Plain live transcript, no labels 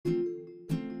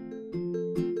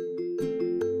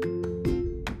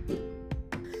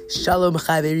Shalom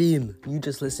Chaverim! You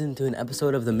just listened to an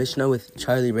episode of the Mishnah with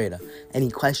Charlie Breda. Any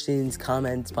questions,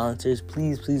 comments, sponsors,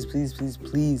 please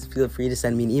feel free to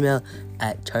send me an email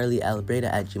at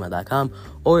charlielbreda@gmail.com,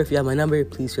 or if you have my number,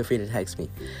 please feel free to text me.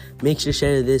 Make sure to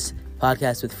share this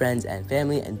podcast with friends and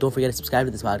family, and don't forget to subscribe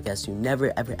to this podcast so you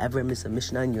never, ever miss a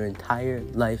Mishnah in your entire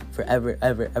life, forever,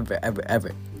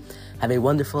 ever. Have a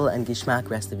wonderful and gishmak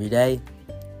rest of your day.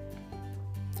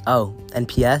 Oh, and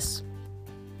P.S.,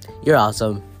 you're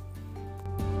awesome.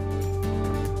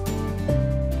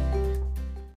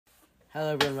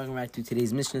 Hello everyone, welcome back to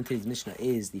today's Mishnah. Today's Mishnah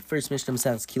is the first Mishnah,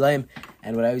 Kilayim,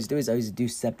 and what I always do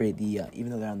separate the, even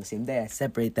though they're on the same day, I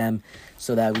separate them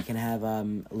so that we can have a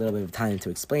little bit of time to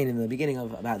explain. In the beginning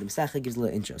about the Masechah, gives a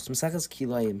little intro. So Masechah's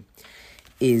Kilayim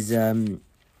is,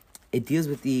 it deals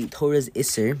with the Torah's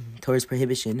Isser, Torah's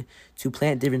prohibition, to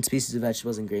plant different species of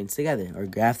vegetables and grains together, or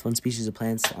graft one species of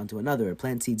plants onto another, or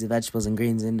plant seeds of vegetables and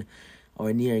grains in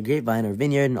or near a grapevine or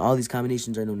vineyard, and all these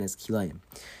combinations are known as Kilayim.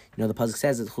 You know, the pasuk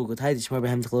says that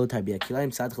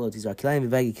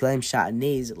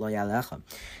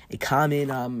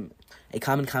a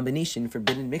common combination,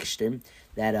 forbidden mixture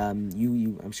that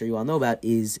I'm sure you all know about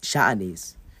is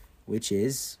sha'anez, which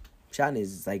is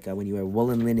like when you wear wool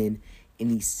and linen in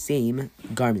the same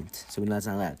garment. So we know that's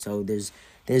not allowed. So there's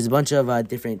a bunch of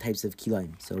different types of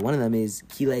kilayim. So one of them is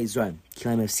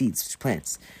kilayim of seeds,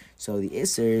 plants. So the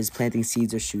Isser is planting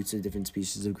seeds or shoots of different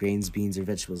species of grains, beans, or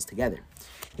vegetables together.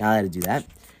 You're not allowed to do that.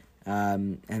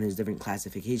 And there's different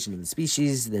classification of the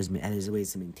species. There's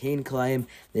ways to maintain kilayim.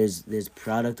 There's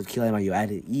product of kilayim are you allowed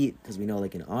to eat? Because we know,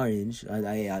 like an orange,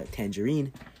 a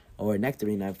tangerine, or a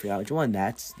nectarine, I forgot which one,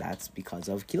 that's because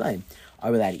of kilayim.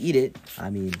 Are we allowed to eat it? I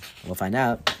mean, we'll find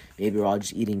out. Maybe we're all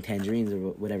just eating tangerines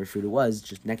or whatever fruit it was,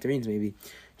 just nectarines maybe,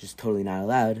 just totally not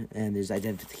allowed. And there's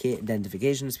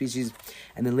identification of species.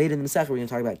 And then later in the Masechah, we're going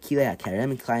to talk about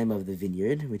kilayim of the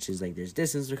vineyard, which is like there's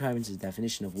distance requirements, there's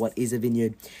definition of what is a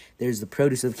vineyard. There's the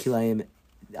produce of kilayim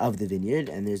of the vineyard,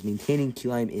 and there's maintaining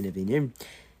kilayim in a vineyard.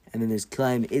 And then there's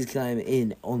kilayim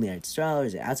in only Eretz Yisrael, or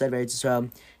is it outside of Eretz Yisrael?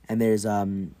 And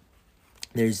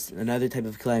there's another type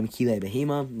of kilayim, kilay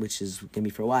behema, which is going to be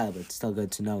for a while, but it's still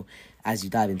good to know as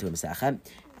you dive into a Masechah.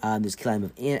 There's kilayim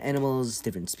of animals,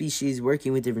 different species,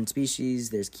 working with different species.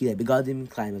 There's kilay begadim,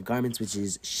 kilayim of garments, which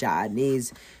is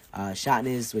sha'anez,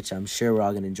 which I'm sure we're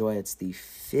all going to enjoy. It's the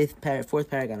fourth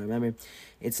paragraph, I don't remember.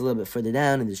 It's a little bit further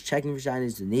down, and there's checking for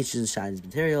sha'anez, the natures of sha'anez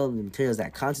material, the materials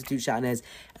that constitute sha'anez,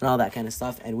 and all that kind of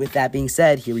stuff. And with that being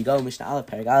said, here we go, Mishnah Aleph,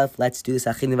 Parag Aleph. Let's do this.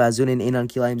 Achin v'azunin inan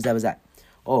kilayim zabazat.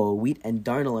 Oh, wheat and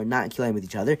darnel are not kilayim with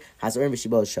each other. Hazar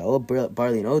v'shibol sha'ol,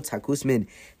 barley and oats, hakusmin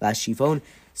v'ashifon,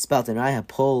 spelt and rye,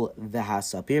 hapol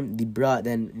v'hasapir, the broad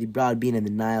bean and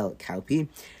the Nile cowpea,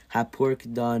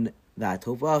 hapork don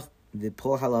v'atopach, the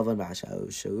pol halavan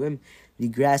v'hashauim, the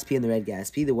grass pea and the red gas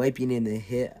pea, the white bean and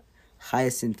the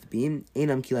hyacinth bean,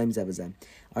 enam kilayim zabazam,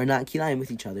 are not kilayim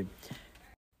with each other.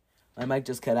 My mic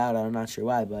just cut out. I'm not sure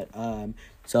why, but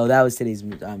so that was today's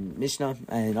Mishnah.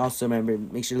 And also remember,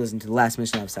 make sure to listen to the last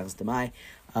Mishnah of Sachas Demai.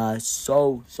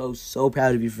 So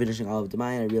proud of you for finishing all of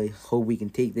Demai, and I really hope we can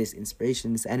take this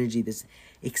inspiration, this energy, this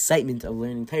excitement of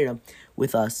learning Torah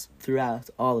with us throughout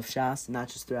all of Shas, not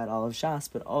just throughout all of Shas,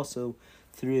 but also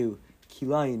through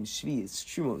Kilayim, Shvius,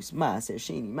 Trumos, Maser,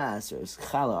 Sheni, Maser,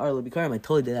 Chala, Arla, Bikarim. I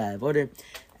totally did that out of order.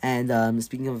 And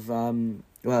speaking of,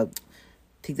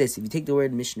 take this. If you take the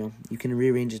word Mishnah, you can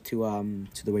rearrange it to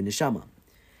the word Neshama.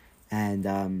 And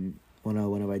one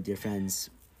of our dear friends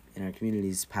in our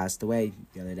communities passed away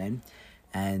the other day.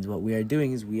 And what we are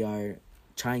doing is we are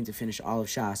trying to finish all of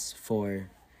Shas for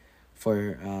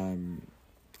in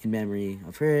memory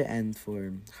of her and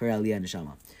for her Aliyah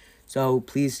Neshama. So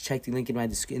please check the link in the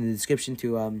description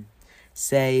to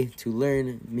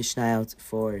learn Mishnah out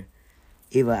for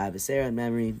Eva Abasera in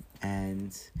memory.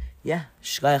 And yeah,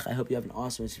 Shleich, I hope you have an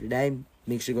awesome rest of your day.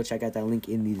 Make sure to go check out that link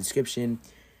in the description.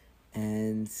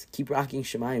 And keep rocking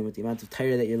Shemayim with the amount of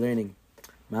Torah that you're learning.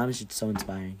 Mamish, it's so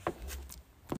inspiring.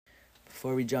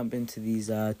 Before we jump into these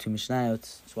two Mishnayot,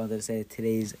 just wanted to say that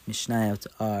today's Mishnayot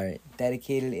are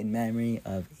dedicated in memory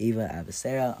of Eva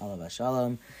Abasera, Alav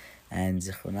Shalom, and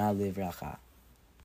Zichrona Livracha.